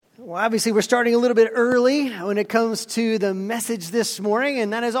Well, obviously, we're starting a little bit early when it comes to the message this morning,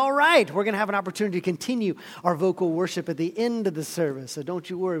 and that is all right. We're going to have an opportunity to continue our vocal worship at the end of the service, so don't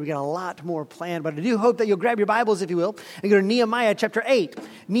you worry. We got a lot more planned, but I do hope that you'll grab your Bibles, if you will, and go to Nehemiah chapter 8.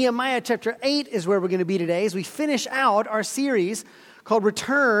 Nehemiah chapter 8 is where we're going to be today as we finish out our series called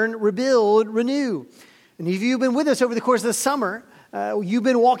Return, Rebuild, Renew. And if you've been with us over the course of the summer, you've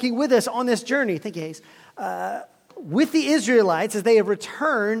been walking with us on this journey. Thank you, Hayes. With the Israelites as they have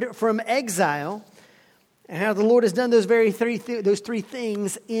returned from exile, and how the Lord has done those three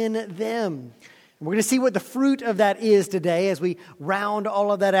things in them. And we're going to see what the fruit of that is today as we round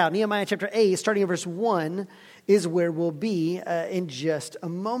all of that out. Nehemiah chapter 8, starting at verse 1, is where we'll be in just a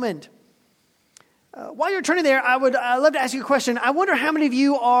moment. While you're turning there, I'd love to ask you a question. I wonder how many of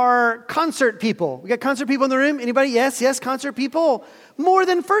you are concert people. We got concert people in the room? Anybody? Yes, concert people. More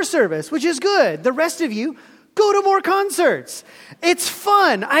than first service, which is good. The rest of you, go to more concerts. It's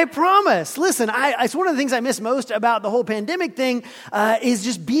fun, I promise. Listen, it's one of the things I miss most about the whole pandemic thing is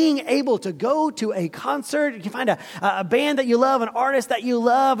just being able to go to a concert. You can find a band that you love, an artist that you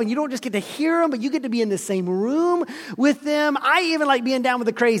love, and you don't just get to hear them, but you get to be in the same room with them. I even like being down with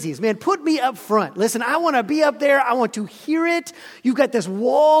the crazies. Man, put me up front. Listen, I want to be up there. I want to hear it. You've got this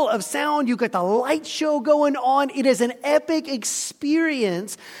wall of sound. You've got the light show going on. It is an epic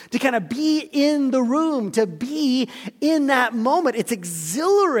experience to kind of be in the room, to be in that moment. It's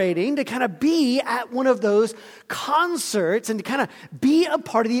exhilarating to kind of be at one of those concerts and to kind of be a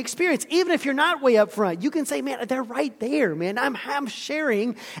part of the experience. Even if you're not way up front, you can say, man, they're right there, man. I'm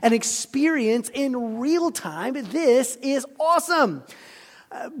sharing an experience in real time. This is awesome.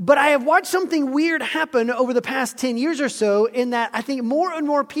 But I have watched something weird happen over the past 10 years or so in that I think more and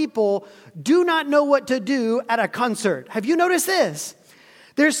more people do not know what to do at a concert. Have you noticed this?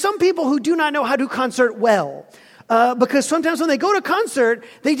 There's some people who do not know how to concert well. Because sometimes when they go to a concert,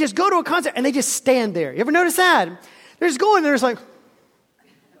 they just go to a concert and they just stand there. You ever notice that? They're just going there, it's like,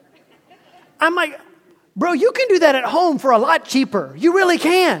 I'm like, bro, you can do that at home for a lot cheaper. You really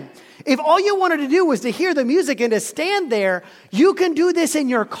can. If all you wanted to do was to hear the music and to stand there, you can do this in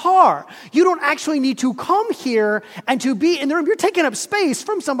your car. You don't actually need to come here and to be in the room. You're taking up space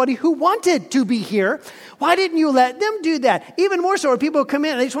from somebody who wanted to be here. Why didn't you let them do that? Even more so when people come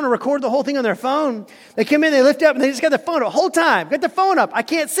in and they just want to record the whole thing on their phone. They come in, they lift up, and they just got their phone up the whole time. Got their phone up. I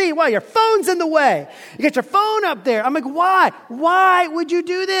can't see. Why? Your phone's in the way. You got your phone up there. I'm like, why? Why would you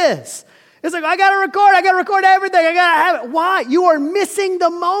do this? It's like, I got to record everything. I got to have it. Why? You are missing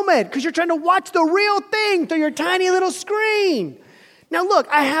the moment because you're trying to watch the real thing through your tiny little screen. Now, look,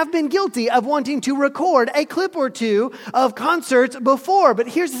 I have been guilty of wanting to record a clip or two of concerts before. But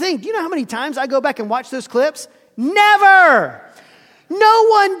here's the thing. Do you know how many times I go back and watch those clips? Never. No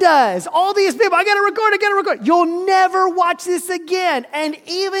one does. All these people, I got to record. You'll never watch this again. And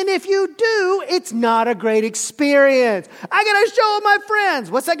even if you do, it's not a great experience. I got to show my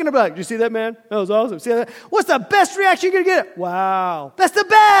friends. What's that going to be like? Did you see that, man? That was awesome. See that? What's the best reaction you're going to get? Wow. That's the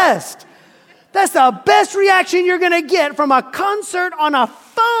best. That's the best reaction you're going to get from a concert on a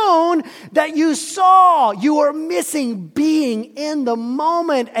phone that you saw. You are missing being in the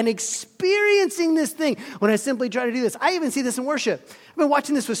moment and experiencing this thing. When I simply try to do this, I even see this in worship. I've been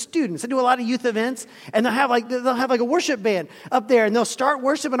watching this with students. I do a lot of youth events, and they'll have like a worship band up there, and they'll start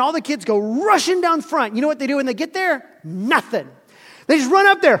worship, and all the kids go rushing down front. You know what they do when they get there? Nothing. They just run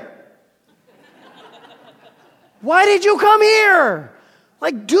up there. Why did you come here?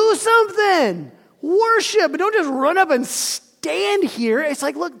 Like, do something. Worship. But don't just run up and stand here. It's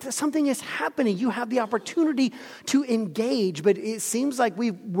like, look, something is happening. You have the opportunity to engage, but it seems like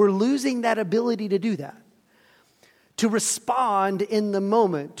we're losing that ability to do that. To respond in the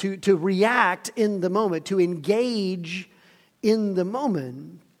moment, to react in the moment, to engage in the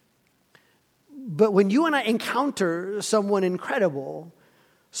moment. But when you and I encounter someone incredible,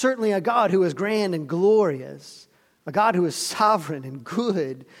 certainly a God who is grand and glorious, a God who is sovereign and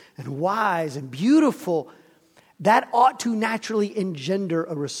good and wise and beautiful, that ought to naturally engender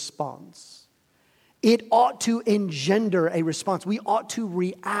a response. It ought to engender a response. We ought to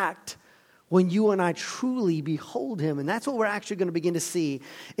react when you and I truly behold him. And that's what we're actually going to begin to see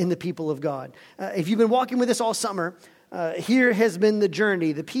in the people of God. If you've been walking with us all summer, here has been the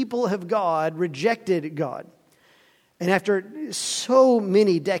journey. The people of God rejected God. And after so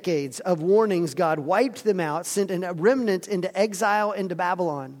many decades of warnings, God wiped them out, sent a remnant into exile into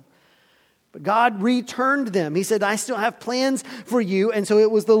Babylon. But God returned them. He said, I still have plans for you. And so it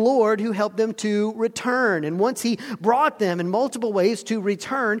was the Lord who helped them to return. And once he brought them in multiple ways to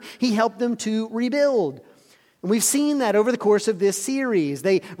return, he helped them to rebuild. And we've seen that over the course of this series.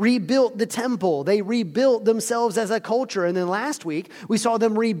 They rebuilt the temple. They rebuilt themselves as a culture. And then last week, we saw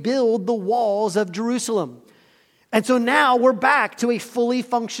them rebuild the walls of Jerusalem. And so now we're back to a fully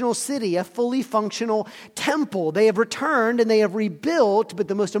functional city, a fully functional temple. They have returned and they have rebuilt, but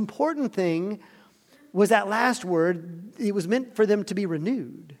the most important thing was that last word. It was meant for them to be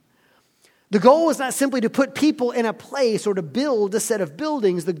renewed. The goal is not simply to put people in a place or to build a set of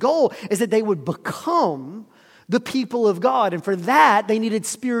buildings. The goal is that they would become the people of God. And for that, they needed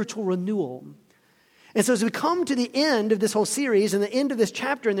spiritual renewal. And so as we come to the end of this whole series and the end of this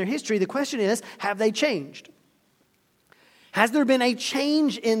chapter in their history, the question is, have they changed? Has there been a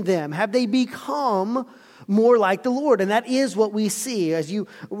change in them? Have they become more like the Lord? And that is what we see. As you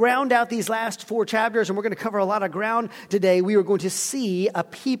round out these last 4 chapters, and we're going to cover a lot of ground today, we are going to see a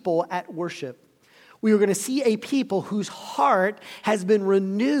people at worship. We are going to see a people whose heart has been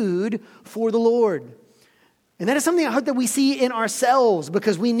renewed for the Lord. And that is something I hope that we see in ourselves,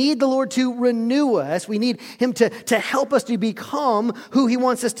 because we need the Lord to renew us. We need Him to help us to become who He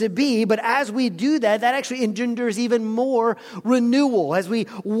wants us to be. But as we do that, that actually engenders even more renewal. As we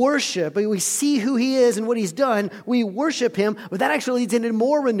worship, we see who He is and what He's done, we worship Him, but that actually leads into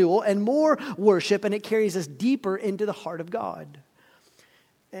more renewal and more worship, and it carries us deeper into the heart of God.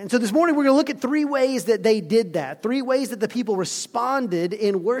 And so this morning we're going to look at 3 ways that they did that, 3 ways that the people responded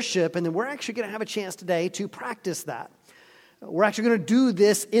in worship, and then we're actually going to have a chance today to practice that. We're actually going to do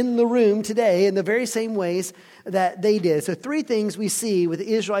this in the room today in the very same ways that they did. So 3 things we see with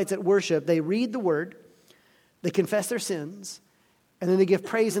the Israelites at worship. They read the word, they confess their sins, and then they give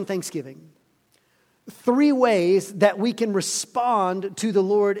praise and thanksgiving. 3 ways that we can respond to the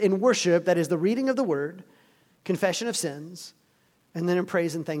Lord in worship. That is the reading of the word, confession of sins, and then in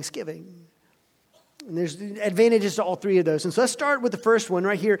praise and thanksgiving. And there's advantages to all 3 of those. And so let's start with the first one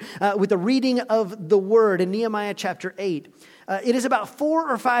right here with the reading of the word in Nehemiah chapter 8. It is about 4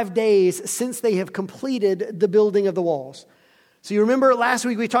 or 5 days since they have completed the building of the walls. So you remember last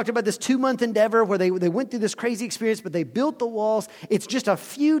week we talked about this 2-month endeavor where they went through this crazy experience, but they built the walls. It's just a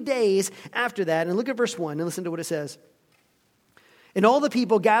few days after that. And look at verse 1 and listen to what it says. And all the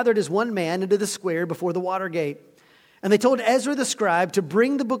people gathered as one man into the square before the water gate. And they told Ezra the scribe to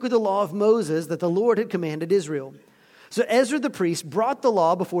bring the book of the law of Moses that the Lord had commanded Israel. So Ezra the priest brought the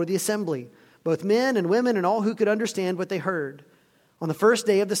law before the assembly, both men and women and all who could understand what they heard, on the first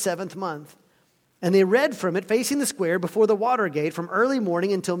day of the 7th month. And they read from it facing the square before the water gate from early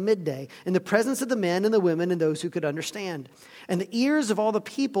morning until midday, in the presence of the men and the women and those who could understand. And the ears of all the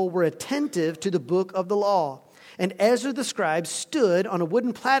people were attentive to the book of the law. And Ezra the scribe stood on a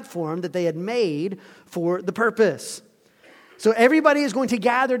wooden platform that they had made for the purpose. So everybody is going to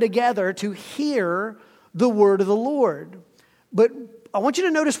gather together to hear the word of the Lord. But I want you to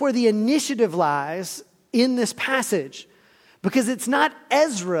notice where the initiative lies in this passage, because it's not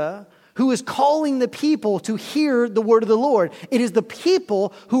Ezra who is calling the people to hear the word of the Lord. It is the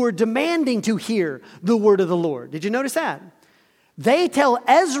people who are demanding to hear the word of the Lord. Did you notice that? They tell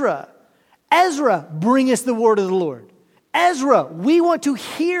Ezra, bring us the word of the Lord. Ezra, we want to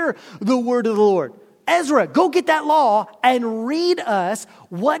hear the word of the Lord. Ezra, go get that law and read us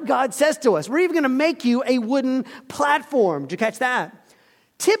what God says to us. We're even going to make you a wooden platform. Did you catch that?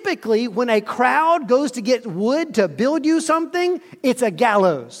 Typically, when a crowd goes to get wood to build you something, it's a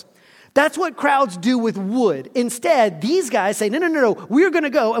gallows. That's what crowds do with wood. Instead, these guys say, no. We're going to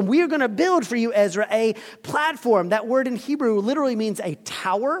go and we are going to build for you, Ezra, a platform. That word in Hebrew literally means a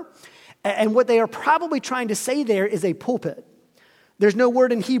tower. And what they are probably trying to say there is a pulpit. There's no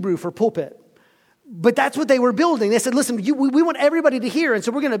word in Hebrew for pulpit. But that's what they were building. They said, listen, we want everybody to hear. And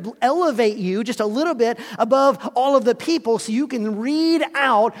so we're going to elevate you just a little bit above all of the people so you can read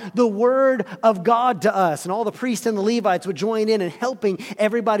out the word of God to us. And all the priests and the Levites would join in helping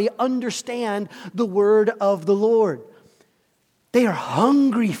everybody understand the word of the Lord. They are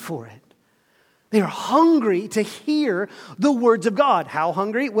hungry for it. They are hungry to hear the words of God. How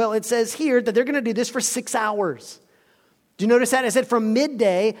hungry? Well, it says here that they're going to do this for 6 hours. Do you notice that? It said from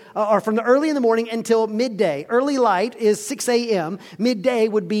midday, or from the early in the morning until midday. Early light is 6 a.m. Midday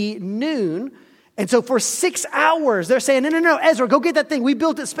would be noon. And so for 6 hours, they're saying, no, Ezra, go get that thing. We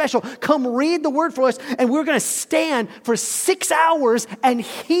built it special. Come read the word for us. And we're going to stand for 6 hours and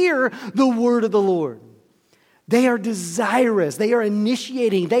hear the word of the Lord. They are desirous. They are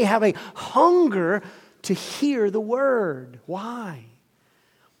initiating. They have a hunger to hear the word. Why?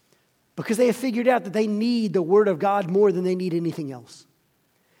 Because they have figured out that they need the word of God more than they need anything else.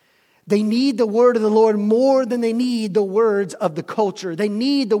 They need the word of the Lord more than they need the words of the culture. They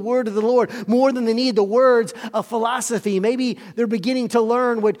need the word of the Lord more than they need the words of philosophy. Maybe they're beginning to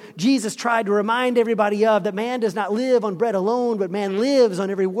learn what Jesus tried to remind everybody of, that man does not live on bread alone, but man lives on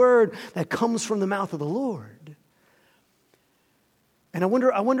every word that comes from the mouth of the Lord. And I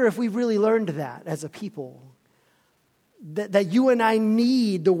wonder if we've really learned that as a people. That you and I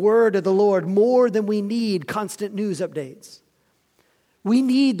need the word of the Lord more than we need constant news updates. We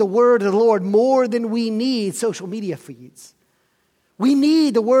need the word of the Lord more than we need social media feeds. We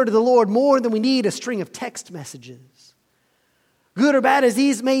need the word of the Lord more than we need a string of text messages. Good or bad as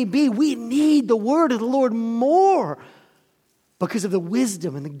these may be, we need the word of the Lord more because of the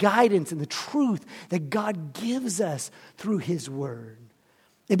wisdom and the guidance and the truth that God gives us through his word.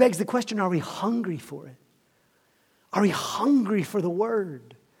 It begs the question, are we hungry for it? Are we hungry for the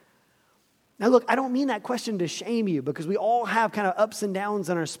word? Now look, I don't mean that question to shame you, because we all have kind of ups and downs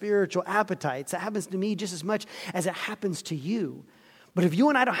in our spiritual appetites. That happens to me just as much as it happens to you. But if you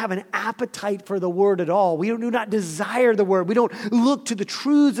and I don't have an appetite for the word at all, we do not desire the word, we don't look to the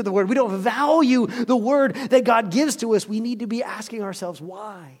truths of the word, we don't value the word that God gives to us, we need to be asking ourselves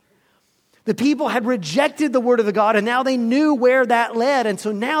why. The people had rejected the word of the God, and now they knew where that led. And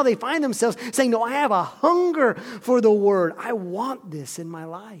so now they find themselves saying, no, I have a hunger for the word. I want this in my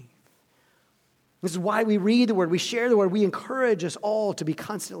life. This is why we read the word, we share the word, we encourage us all to be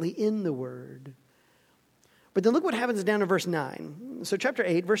constantly in the word. But then look what happens down in verse 9. So chapter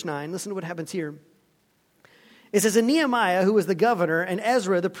 8, verse 9, listen to what happens here. It says, and Nehemiah, who was the governor, and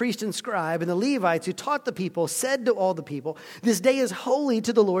Ezra, the priest and scribe, and the Levites who taught the people, said to all the people, this day is holy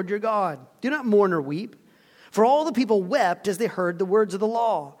to the Lord your God. Do not mourn or weep. For all the people wept as they heard the words of the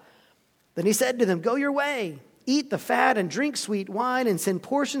law. Then he said to them, go your way. Eat the fat and drink sweet wine and send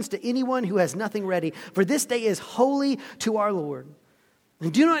portions to anyone who has nothing ready. For this day is holy to our Lord.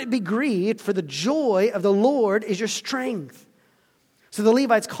 And do not be grieved, for the joy of the Lord is your strength. So the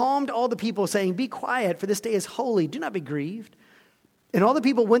Levites calmed all the people, saying, be quiet, for this day is holy. Do not be grieved. And all the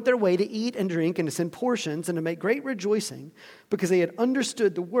people went their way to eat and drink and to send portions and to make great rejoicing, because they had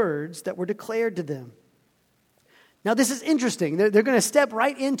understood the words that were declared to them. Now this is interesting. They're going to step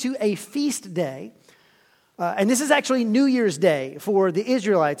right into a feast day. And this is actually New Year's Day for the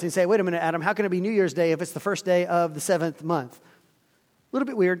Israelites. And you say, wait a minute, Adam, how can it be New Year's Day if it's the first day of the 7th month? A little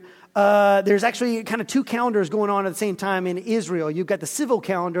bit weird. There's actually kind of two calendars going on at the same time in Israel. You've got the civil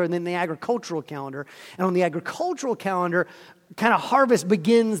calendar and then the agricultural calendar. And on the agricultural calendar, kind of harvest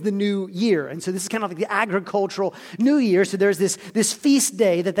begins the new year. And so this is kind of like the agricultural New Year. So there's this feast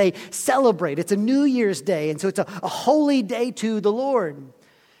day that they celebrate. It's a New Year's Day. And so it's a holy day to the Lord.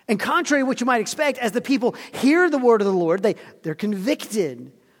 And contrary to what you might expect, as the people hear the word of the Lord, they're convicted.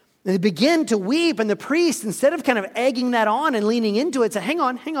 And they begin to weep, and the priest, instead of kind of egging that on and leaning into it, say, hang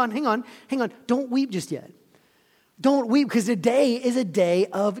on. Don't weep just yet. Don't weep, because today is a day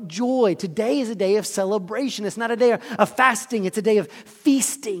of joy. Today is a day of celebration. It's not a day of fasting. It's a day of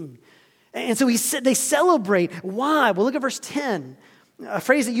feasting. And so they celebrate. Why? Well, look at verse 10. A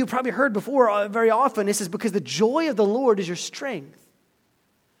phrase that you've probably heard before very often. This is because the joy of the Lord is your strength.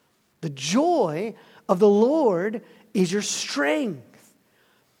 The joy of the Lord is your strength.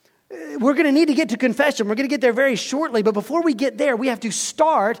 We're going to need to get to confession. We're going to get there very shortly. But before we get there, we have to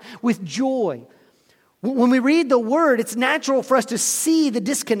start with joy. When we read the word, it's natural for us to see the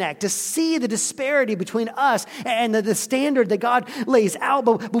disconnect, to see the disparity between us and the standard that God lays out.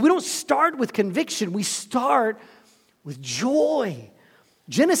 But we don't start with conviction. We start with joy.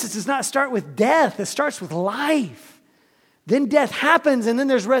 Genesis does not start with death. It starts with life. Then death happens, and then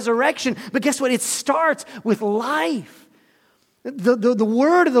there's resurrection. But guess what? It starts with life. The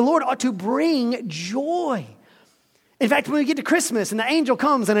word of the Lord ought to bring joy. In fact, when we get to Christmas and the angel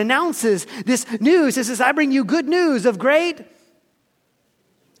comes and announces this news, it says, I bring you good news of great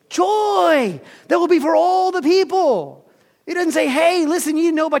joy that will be for all the people. It doesn't say, hey, listen,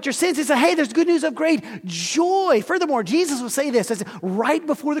 you know about your sins. It says, hey, there's good news of great joy. Furthermore, Jesus will say this right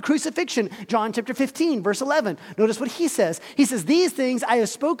before the crucifixion, John chapter 15, verse 11. Notice what he says. He says, these things I have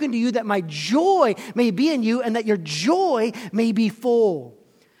spoken to you that my joy may be in you and that your joy may be full.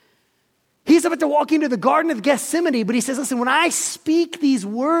 He's about to walk into the Garden of Gethsemane, but he says, listen, when I speak these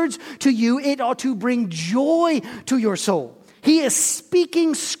words to you, it ought to bring joy to your soul. He is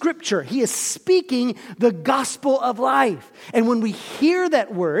speaking scripture. He is speaking the gospel of life. And when we hear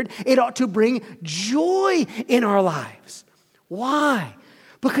that word, it ought to bring joy in our lives. Why?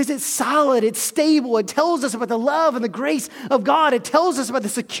 Because it's solid, it's stable. It tells us about the love and the grace of God. It tells us about the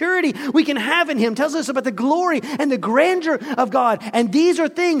security we can have in Him. It tells us about the glory and the grandeur of God. And these are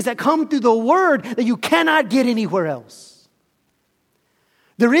things that come through the word that you cannot get anywhere else.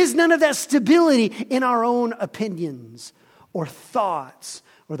 There is none of that stability in our own opinions or thoughts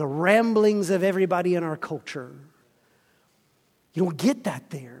or the ramblings of everybody in our culture. You don't get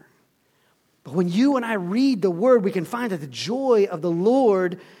that there. But when you and I read the Word, we can find that the joy of the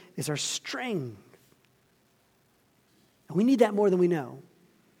Lord is our strength. And we need that more than we know.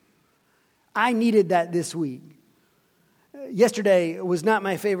 I needed that this week. Yesterday was not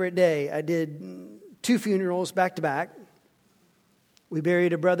my favorite day. I did 2 funerals back to back. We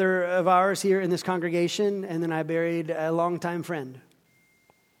buried a brother of ours here in this congregation, and then I buried a longtime friend.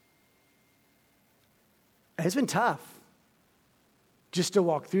 It's been tough just to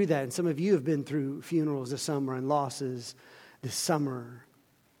walk through that. And some of you have been through funerals this summer and losses this summer.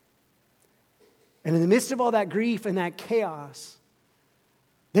 And in the midst of all that grief and that chaos,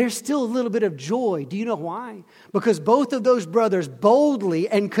 there's still a little bit of joy. Do you know why? Because both of those brothers boldly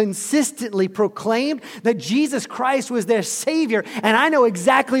and consistently proclaimed that Jesus Christ was their Savior, and I know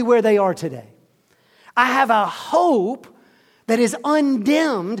exactly where they are today. I have a hope that is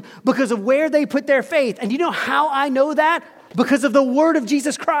undimmed because of where they put their faith. And you know how I know that? Because of the Word of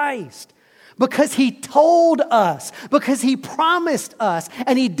Jesus Christ. Because He told us, because He promised us,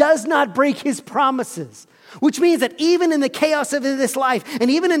 and He does not break His promises. Which means that even in the chaos of this life, and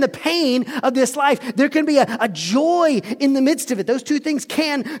even in the pain of this life, there can be a joy in the midst of it. Those two things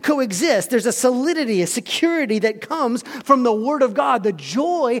can coexist. There's a solidity, a security that comes from the Word of God. The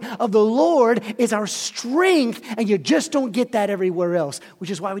joy of the Lord is our strength, and you just don't get that everywhere else, which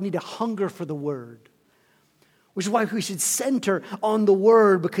is why we need to hunger for the Word. Which is why we should center on the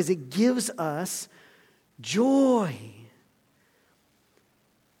Word, because it gives us joy.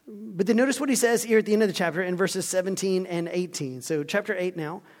 But then notice what he says here at the end of the chapter in verses 17 and 18. So chapter 8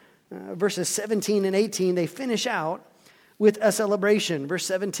 now, verses 17 and 18, they finish out with a celebration. Verse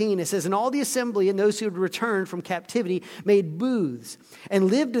 17, it says, "And all the assembly and those who had returned from captivity made booths and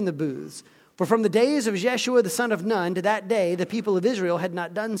lived in the booths. For from the days of Jeshua the son of Nun to that day, the people of Israel had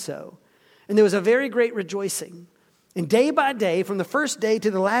not done so. And there was a very great rejoicing. And day by day, from the first day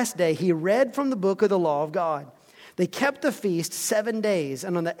to the last day, he read from the book of the law of God. They kept the feast 7 days,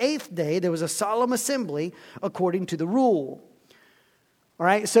 and on the 8th day there was a solemn assembly according to the rule." All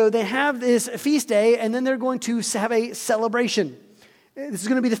right, so they have this feast day, and then they're going to have a celebration. This is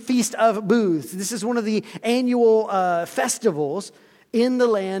going to be the Feast of Booths. This is one of the annual festivals in the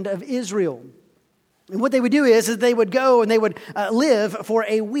land of Israel. And what they would do is they would go and they would live for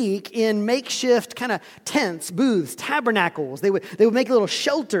a week in makeshift kind of tents, booths, tabernacles. They would make little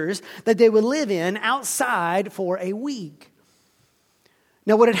shelters that they would live in outside for a week.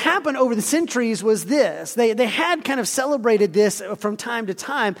 Now, what had happened over the centuries was this. They had kind of celebrated this from time to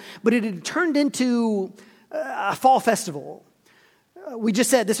time, but it had turned into a fall festival. We just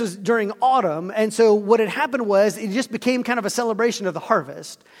said this was during autumn, and so what had happened was it just became kind of a celebration of the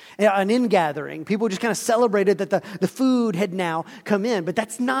harvest, an ingathering. People just kind of celebrated that the food had now come in, but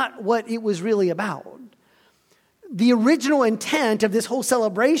that's not what it was really about. The original intent of this whole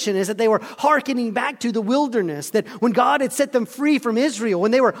celebration is that they were hearkening back to the wilderness, that when God had set them free from Israel,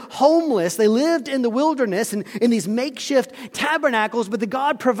 when they were homeless, they lived in the wilderness and in these makeshift tabernacles, but that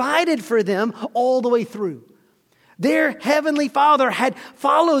God provided for them all the way through. Their heavenly Father had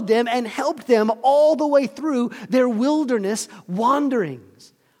followed them and helped them all the way through their wilderness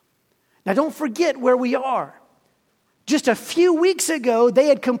wanderings. Now, don't forget where we are. Just a few weeks ago, they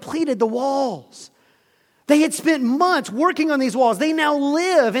had completed the walls. They had spent months working on these walls. They now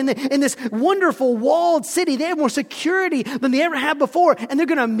live in this wonderful walled city. They have more security than they ever had before. And they're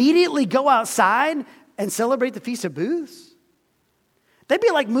going to immediately go outside and celebrate the Feast of Booths? That'd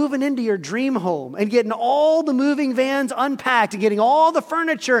be like moving into your dream home and getting all the moving vans unpacked and getting all the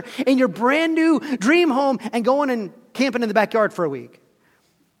furniture in your brand new dream home and going and camping in the backyard for a week.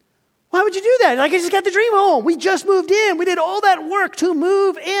 Why would you do that? Like, I just got the dream home. We just moved in. We did all that work to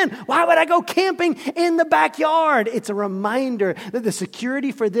move in. Why would I go camping in the backyard? It's a reminder that the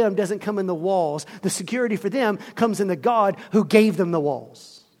security for them doesn't come in the walls. The security for them comes in the God who gave them the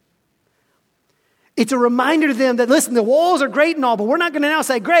walls. It's a reminder to them that, listen, the walls are great and all, but we're not going to now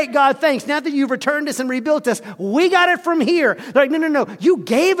say, great, God, thanks. Now that you've returned us and rebuilt us, we got it from here. They're like, no. You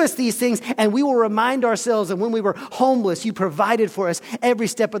gave us these things, and we will remind ourselves that when we were homeless, you provided for us every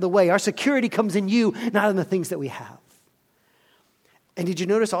step of the way. Our security comes in you, not in the things that we have. And did you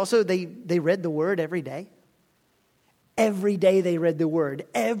notice also they read the Word every day? Every day they read the Word.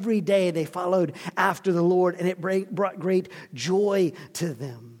 Every day they followed after the Lord, and it brought great joy to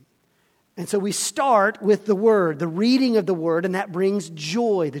them. And so we start with the Word, the reading of the Word, and that brings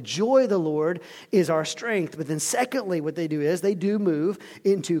joy. The joy of the Lord is our strength. But then secondly, what they do is they do move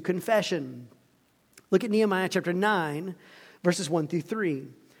into confession. Look at Nehemiah chapter 9, verses 1 through 3.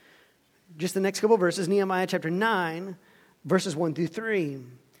 Just the next couple of verses, Nehemiah chapter 9, verses 1 through 3.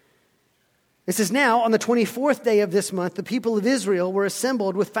 It says, "Now on the 24th day of this month, the people of Israel were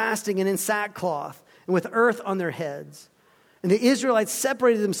assembled with fasting and in sackcloth and with earth on their heads. And the Israelites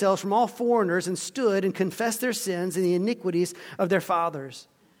separated themselves from all foreigners and stood and confessed their sins and the iniquities of their fathers.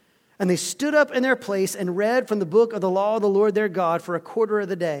 And they stood up in their place and read from the book of the law of the Lord their God for a quarter of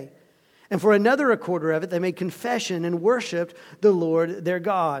the day. And for another quarter of it, they made confession and worshiped the Lord their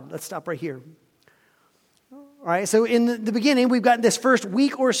God." Let's stop right here. All right, so in the beginning, we've got this first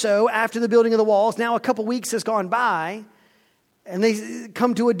week or so after the building of the walls. Now a couple weeks has gone by, and they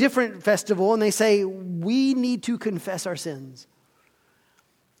come to a different festival, and they say, we need to confess our sins.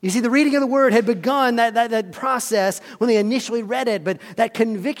 You see, the reading of the word had begun that process when they initially read it, but that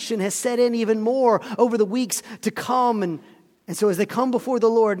conviction has set in even more over the weeks to come. And so as they come before the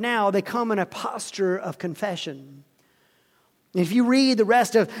Lord now, they come in a posture of confession. If you read the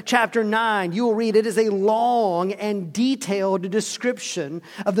rest of chapter 9, you will read it is a long and detailed description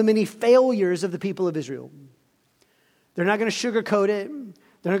of the many failures of the people of Israel. They're not going to sugarcoat it.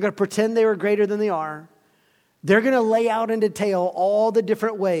 They're not going to pretend they were greater than they are. They're going to lay out in detail all the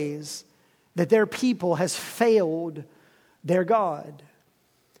different ways that their people has failed their God.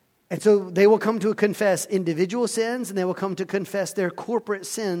 And so they will come to confess individual sins, and they will come to confess their corporate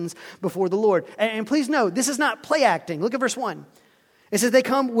sins before the Lord. And please note, this is not play acting. Look at verse 1. It says they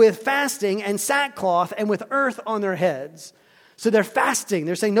come with fasting and sackcloth and with earth on their heads. So they're fasting.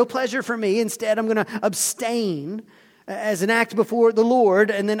 They're saying, no pleasure for me. Instead, I'm going to abstain as an act before the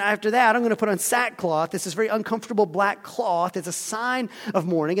Lord. And then after that, I'm going to put on sackcloth. This is very uncomfortable black cloth. It's a sign of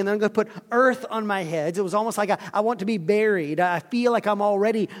mourning. And then I'm going to put earth on my heads. It was almost like I want to be buried. I feel like I'm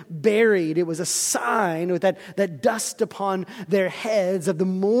already buried. It was a sign with that dust upon their heads of the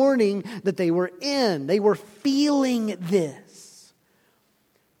mourning that they were in. They were feeling this.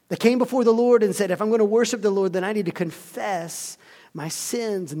 They came before the Lord and said, if I'm going to worship the Lord, then I need to confess my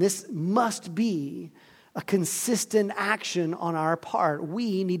sins. And this must be a consistent action on our part.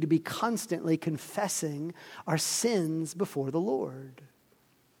 We need to be constantly confessing our sins before the Lord.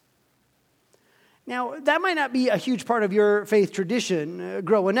 Now, that might not be a huge part of your faith tradition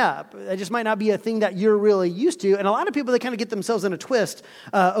growing up. That just might not be a thing that you're really used to. And a lot of people, they kind of get themselves in a twist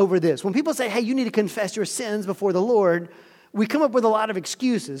over this. When people say, hey, you need to confess your sins before the Lord, we come up with a lot of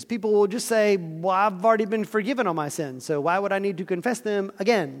excuses. People will just say, well, I've already been forgiven on my sins, so why would I need to confess them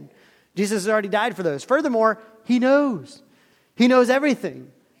again? Jesus has already died for those. Furthermore, he knows. He knows everything.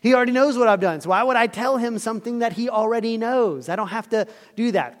 He already knows what I've done. So why would I tell him something that he already knows? I don't have to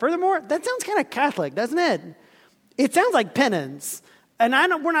do that. Furthermore, that sounds kind of Catholic, doesn't it? It sounds like penance. And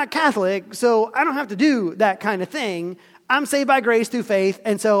we're not Catholic, so I don't have to do that kind of thing. I'm saved by grace through faith,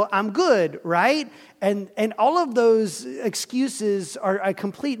 and so I'm good, right? And all of those excuses are a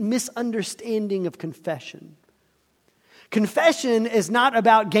complete misunderstanding of confession. Confession is not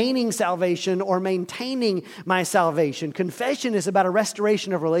about gaining salvation or maintaining my salvation. Confession is about a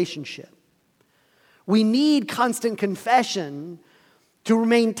restoration of relationship. We need constant confession to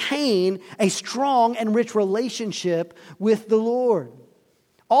maintain a strong and rich relationship with the Lord.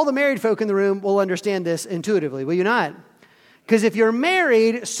 All the married folk in the room will understand this intuitively, will you not? Because if you're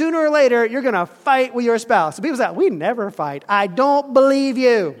married, sooner or later, you're going to fight with your spouse. So people say, we never fight. I don't believe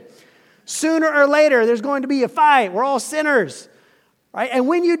you. Sooner or later, there's going to be a fight. We're all sinners, right? And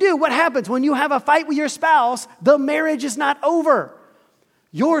when you do, what happens? When you have a fight with your spouse, the marriage is not over.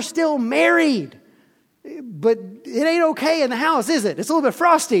 You're still married. But it ain't okay in the house, is it? It's a little bit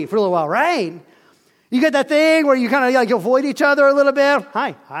frosty for a little while, right? You get that thing where you kind of like avoid each other a little bit.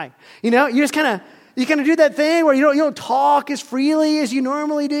 Hi. You know, you kind of do that thing where you don't talk as freely as you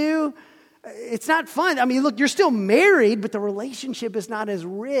normally do. It's not fun. I mean, look, you're still married, but the relationship is not as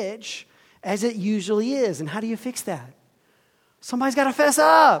rich as it usually is. And how do you fix that? Somebody's got to fess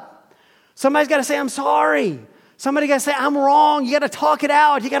up. Somebody's got to say, I'm sorry. Somebody got to say, I'm wrong. You got to talk it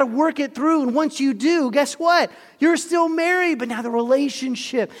out. You got to work it through. And once you do, guess what? You're still married, but now the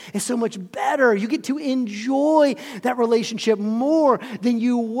relationship is so much better. You get to enjoy that relationship more than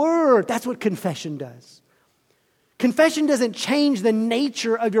you were. That's what confession does. Confession doesn't change the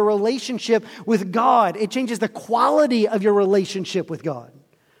nature of your relationship with God. It changes the quality of your relationship with God.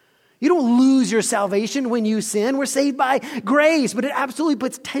 You don't lose your salvation when you sin. We're saved by grace, but it absolutely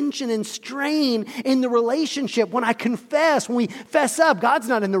puts tension and strain in the relationship. When I confess, when we fess up, God's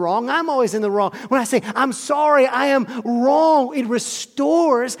not in the wrong. I'm always in the wrong. When I say, I'm sorry, I am wrong, it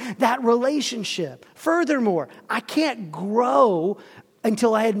restores that relationship. Furthermore, I can't grow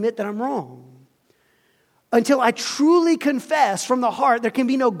until I admit that I'm wrong. Until I truly confess from the heart, there can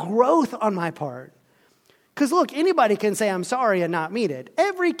be no growth on my part. Because look, anybody can say, I'm sorry and not mean it.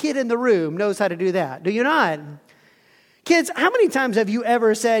 Every kid in the room knows how to do that. Do you not? Kids, how many times have you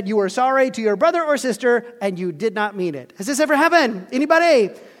ever said you were sorry to your brother or sister and you did not mean it? Has this ever happened? Anybody?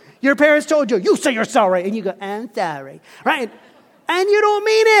 Your parents told you, you say you're sorry, and you go, I'm sorry, right? And you don't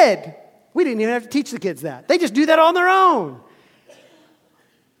mean it. We didn't even have to teach the kids that. They just do that on their own,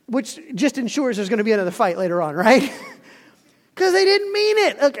 which just ensures there's going to be another fight later on, right? Because they didn't mean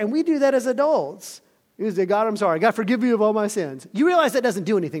it. Look, and we do that as adults. You say, God, I'm sorry. God, forgive me of all my sins. You realize that doesn't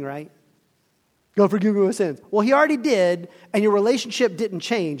do anything, right? God, forgive me of my sins. Well, he already did, and your relationship didn't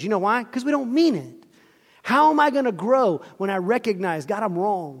change. You know why? Because we don't mean it. How am I going to grow when I recognize, God, I'm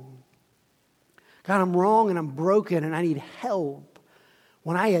wrong? God, I'm wrong and I'm broken and I need help.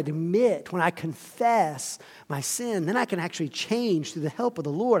 When I admit, when I confess my sin, then I can actually change through the help of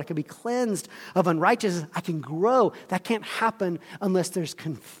the Lord. I can be cleansed of unrighteousness. I can grow. That can't happen unless there's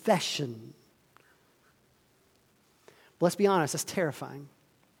confession. But let's be honest, that's terrifying.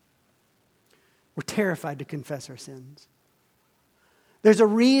 We're terrified to confess our sins. There's a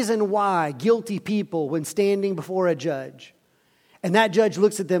reason why guilty people, when standing before a judge, and that judge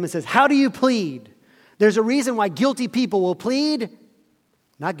looks at them and says, how do you plead? There's a reason why guilty people will plead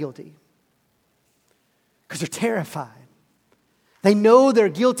not guilty. Because they're terrified. They know they're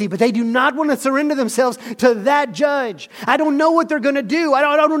guilty, but they do not want to surrender themselves to that judge. I don't know what they're going to do. I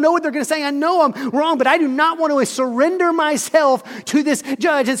don't know what they're going to say. I know I'm wrong, but I do not want to surrender myself to this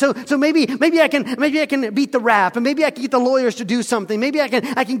judge. And so maybe I can beat the rap, and maybe I can get the lawyers to do something. Maybe I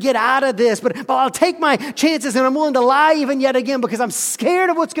can get out of this, but I'll take my chances, and I'm willing to lie even yet again because I'm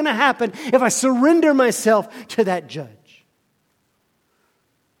scared of what's going to happen if I surrender myself to that judge.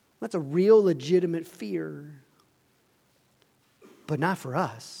 That's a real legitimate fear. But not for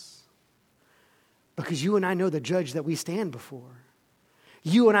us. Because you and I know the judge that we stand before.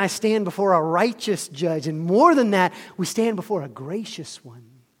 You and I stand before a righteous judge. And more than that, we stand before a gracious one.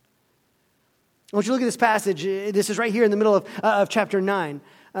 I want you to look at this passage. This is right here in the middle of chapter 9.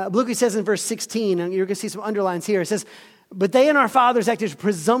 Look what he says in verse 16. And you're going to see some underlines here. It says, but they and our fathers acted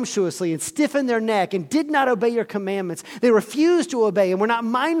presumptuously and stiffened their neck and did not obey your commandments. They refused to obey and were not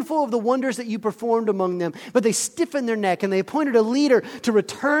mindful of the wonders that you performed among them. But they stiffened their neck and they appointed a leader to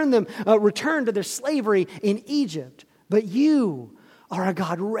return to their slavery in Egypt. But you are a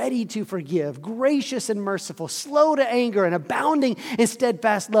God ready to forgive, gracious and merciful, slow to anger and abounding in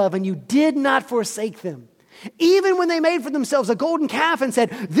steadfast love. And you did not forsake them. Even when they made for themselves a golden calf and said,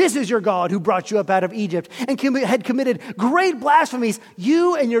 this is your God who brought you up out of Egypt, and had committed great blasphemies,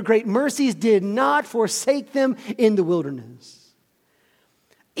 you and your great mercies did not forsake them in the wilderness.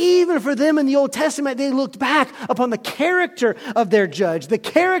 Even for them in the Old Testament, they looked back upon the character of their judge, the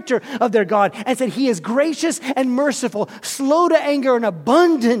character of their God, and said, he is gracious and merciful, slow to anger and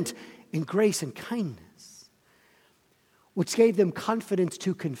abundant in grace and kindness, which gave them confidence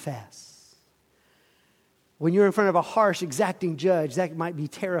to confess. When you're in front of a harsh, exacting judge, that might be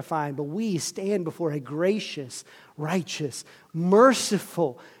terrifying, but we stand before a gracious, righteous,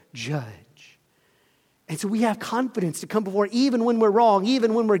 merciful judge. And so we have confidence to come before, even when we're wrong,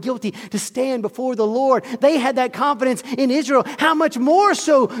 even when we're guilty, to stand before the Lord. They had that confidence in Israel. How much more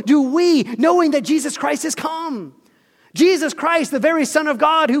so do we, knowing that Jesus Christ has come? Jesus Christ, the very Son of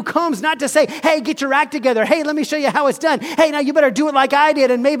God, who comes not to say, hey, get your act together. Hey, let me show you how it's done. Hey, now you better do it like I did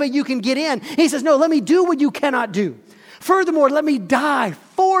and maybe you can get in. He says, no, let me do what you cannot do. Furthermore, let me die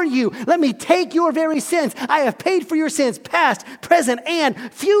for you. Let me take your very sins. I have paid for your sins, past, present, and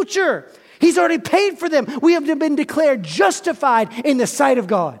future. He's already paid for them. We have been declared justified in the sight of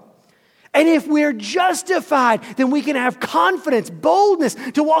God. And if we're justified, then we can have confidence, boldness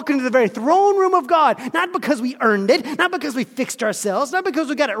to walk into the very throne room of God, not because we earned it, not because we fixed ourselves, not because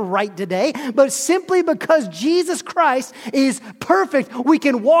we got it right today, but simply because Jesus Christ is perfect. We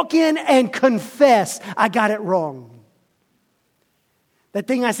can walk in and confess, I got it wrong. That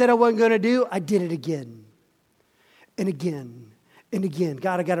thing I said I wasn't going to do, I did it again and again and again.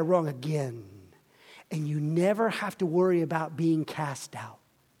 God, I got it wrong again. And you never have to worry about being cast out.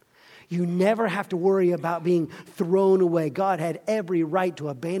 You never have to worry about being thrown away. God had every right to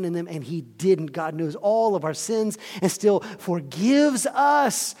abandon them, and he didn't. God knows all of our sins and still forgives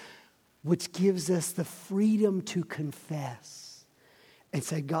us, which gives us the freedom to confess and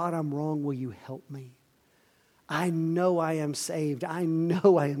say, God, I'm wrong. Will you help me? I know I am saved. I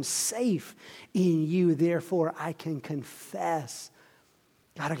know I am safe in you. Therefore, I can confess,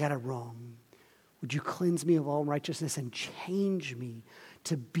 God, I got it wrong. Would you cleanse me of all unrighteousness and change me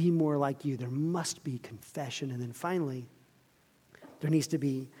to be more like you? There must be confession. And then finally, there needs to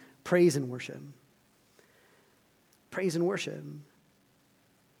be praise and worship. Praise and worship.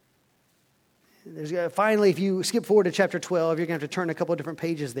 Finally, if you skip forward to chapter 12, you're going to have to turn a couple of different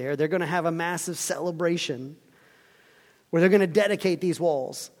pages there. They're going to have a massive celebration where they're going to dedicate these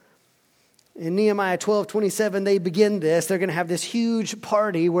walls. In Nehemiah 12:27, they begin this. They're going to have this huge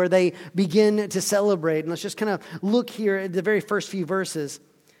party where they begin to celebrate. And let's just kind of look here at the very first few verses.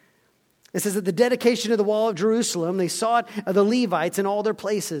 It says, at the dedication of the wall of Jerusalem, they sought the Levites in all their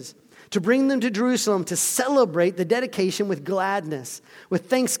places to bring them to Jerusalem to celebrate the dedication with gladness, with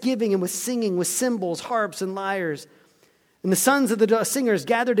thanksgiving and with singing, with cymbals, harps, and lyres. And the sons of the singers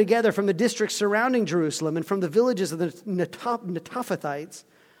gathered together from the districts surrounding Jerusalem and from the villages of the Netophathites,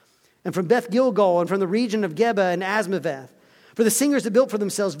 and from Beth Gilgal, and from the region of Geba and Asmaveth. For the singers had built for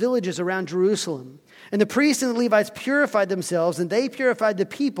themselves villages around Jerusalem. And the priests and the Levites purified themselves, and they purified the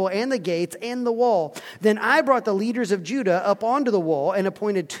people and the gates and the wall. Then I brought the leaders of Judah up onto the wall and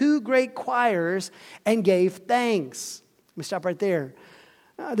appointed 2 great choirs and gave thanks. Let me stop right there.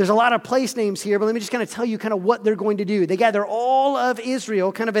 There's a lot of place names here, but let me just kind of tell you kind of what they're going to do. They gather all of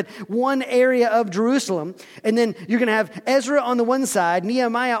Israel kind of at one area of Jerusalem, and then you're going to have Ezra on the one side,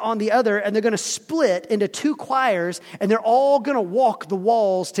 Nehemiah on the other, and they're going to split into 2 choirs, and they're all going to walk the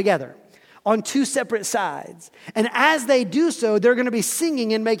walls together on 2 separate sides. And as they do so, they're going to be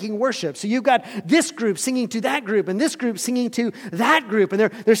singing and making worship. So you've got this group singing to that group and this group singing to that group. And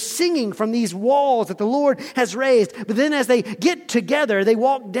they're singing from these walls that the Lord has raised. But then as they get together, they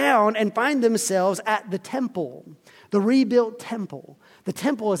walk down and find themselves at the temple, the rebuilt temple. The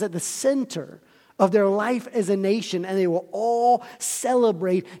temple is at the center of their life as a nation, and they will all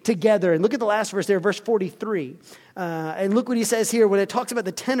celebrate together. And look at the last verse there, verse 43. And look what he says here when it talks about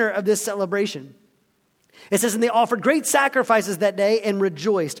the tenor of this celebration. It says, and they offered great sacrifices that day and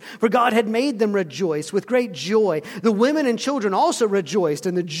rejoiced, for God had made them rejoice with great joy. The women and children also rejoiced,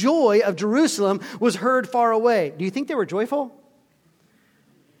 and the joy of Jerusalem was heard far away. Do you think they were joyful?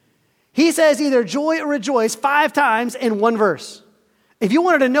 He says either joy or rejoice 5 times in one verse. If you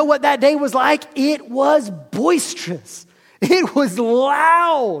wanted to know what that day was like, it was boisterous. It was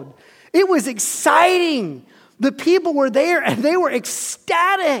loud. It was exciting. The people were there and they were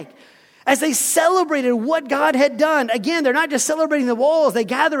ecstatic as they celebrated what God had done. Again, they're not just celebrating the walls. They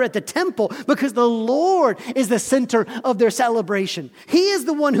gather at the temple because the Lord is the center of their celebration. He is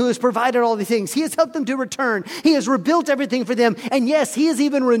the one who has provided all the things. He has helped them to return. He has rebuilt everything for them. And yes, He has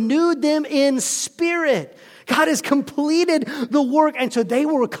even renewed them in spirit. God has completed the work, and so they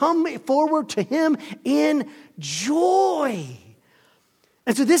will come forward to Him in joy.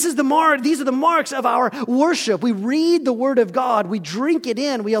 And so this is the mark. These are the marks of our worship. We read the Word of God. We drink it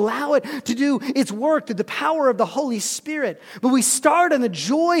in. We allow it to do its work through the power of the Holy Spirit. But we start in the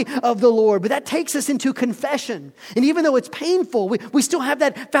joy of the Lord. But that takes us into confession. And even though it's painful, we still have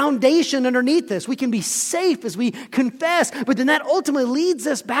that foundation underneath this. We can be safe as we confess. But then that ultimately leads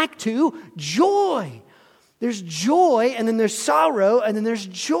us back to joy. There's joy, and then there's sorrow, and then there's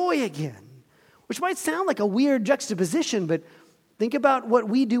joy again. Which might sound like a weird juxtaposition, but think about what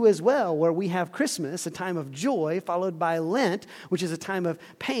we do as well, where we have Christmas, a time of joy, followed by Lent, which is a time of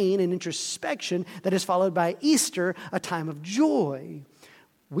pain and introspection, that is followed by Easter, a time of joy.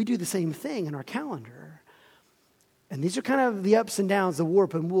 We do the same thing in our calendar. And these are kind of the ups and downs, the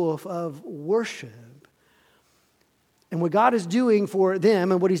warp and woof of worship. And what God is doing for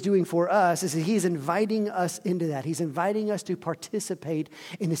them and what He's doing for us is that He's inviting us into that. He's inviting us to participate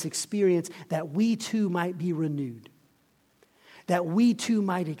in this experience that we too might be renewed, that we too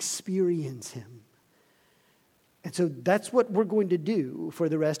might experience Him. And so that's what we're going to do for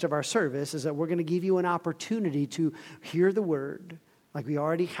the rest of our service, is that we're going to give you an opportunity to hear the Word, like we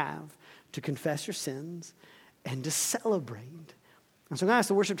already have, to confess your sins and to celebrate. And so I'm going to ask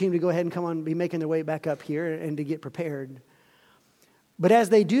the worship team to go ahead and come on, be making their way back up here and to get prepared. But as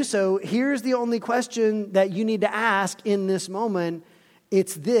they do so, here's the only question that you need to ask in this moment.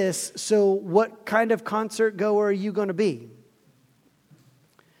 It's this: so what kind of concert goer are you going to be?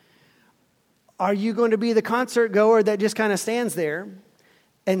 Are you going to be the concert goer that just kind of stands there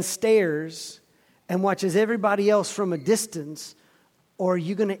and stares and watches everybody else from a distance? Or are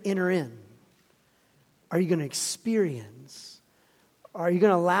you going to enter in? Are you going to experience? Are you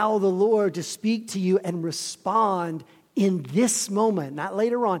going to allow the Lord to speak to you and respond in this moment, not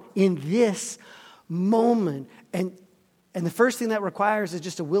later on, in this moment? And the first thing that requires is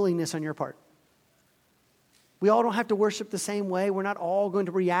just a willingness on your part. We all don't have to worship the same way. We're not all going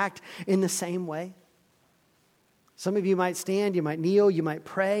to react in the same way. Some of you might stand, you might kneel, you might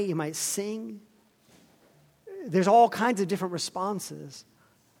pray, you might sing. There's all kinds of different responses.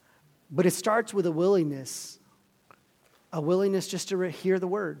 But it starts with a willingness just to hear the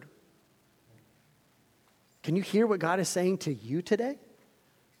Word. Can you hear what God is saying to you today?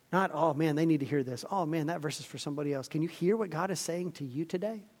 Not, oh man, they need to hear this. Oh man, that verse is for somebody else. Can you hear what God is saying to you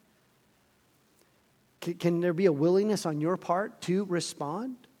today? Can there be a willingness on your part to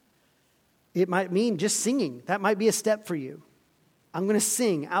respond? It might mean just singing. That might be a step for you. I'm going to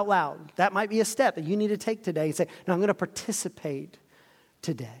sing out loud. That might be a step that you need to take today and say, no, I'm going to participate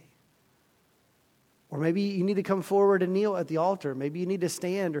today. Or maybe you need to come forward and kneel at the altar. Maybe you need to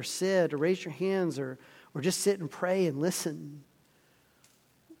stand or sit or raise your hands or just sit and pray and listen.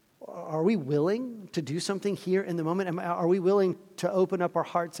 Are we willing to do something here in the moment? Are we willing to open up our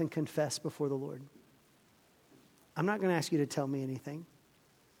hearts and confess before the Lord? I'm not going to ask you to tell me anything.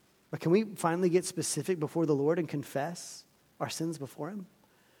 But can we finally get specific before the Lord and confess our sins before Him?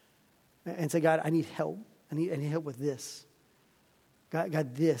 And say, God, I need help. I need help with this.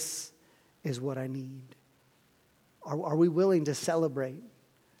 God, this is what I need. Are we willing to celebrate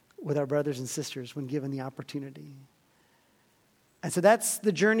with our brothers and sisters when given the opportunity? And so that's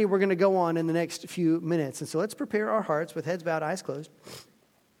the journey we're going to go on in the next few minutes. And so let's prepare our hearts with heads bowed, eyes closed.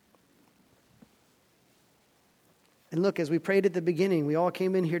 And look, as we prayed at the beginning, we all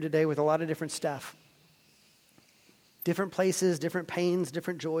came in here today with a lot of different stuff. Different places, different pains,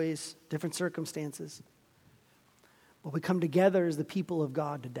 different joys, different circumstances. But we come together as the people of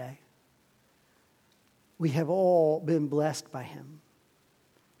God today. We have all been blessed by Him.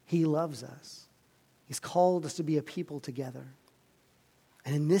 He loves us. He's called us to be a people together.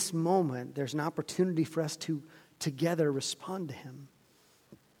 And in this moment, there's an opportunity for us to together respond to Him.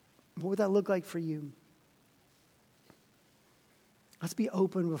 What would that look like for you? Let's be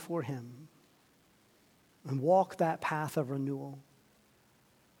open before Him and walk that path of renewal.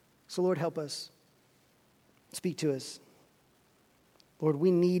 So Lord, help us. Speak to us. Lord, we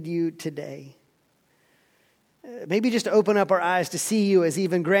need You today. Maybe just to open up our eyes to see You as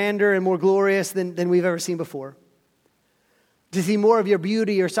even grander and more glorious than we've ever seen before. To see more of Your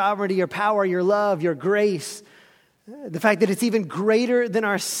beauty, Your sovereignty, Your power, Your love, Your grace. The fact that it's even greater than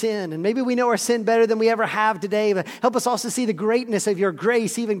our sin. And maybe we know our sin better than we ever have today, but help us also see the greatness of Your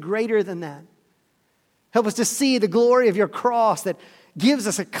grace even greater than that. Help us to see the glory of Your cross that gives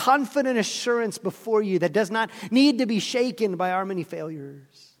us a confident assurance before You that does not need to be shaken by our many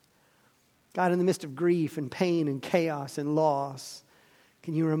failures. God, in the midst of grief and pain and chaos and loss,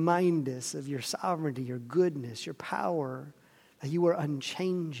 can You remind us of Your sovereignty, Your goodness, Your power, that You are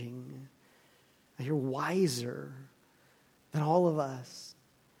unchanging, that You're wiser than all of us.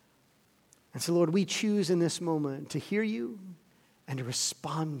 And so, Lord, we choose in this moment to hear You and to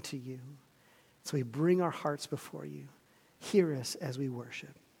respond to You. So we bring our hearts before You. Hear us as we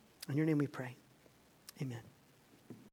worship. In Your name we pray. Amen.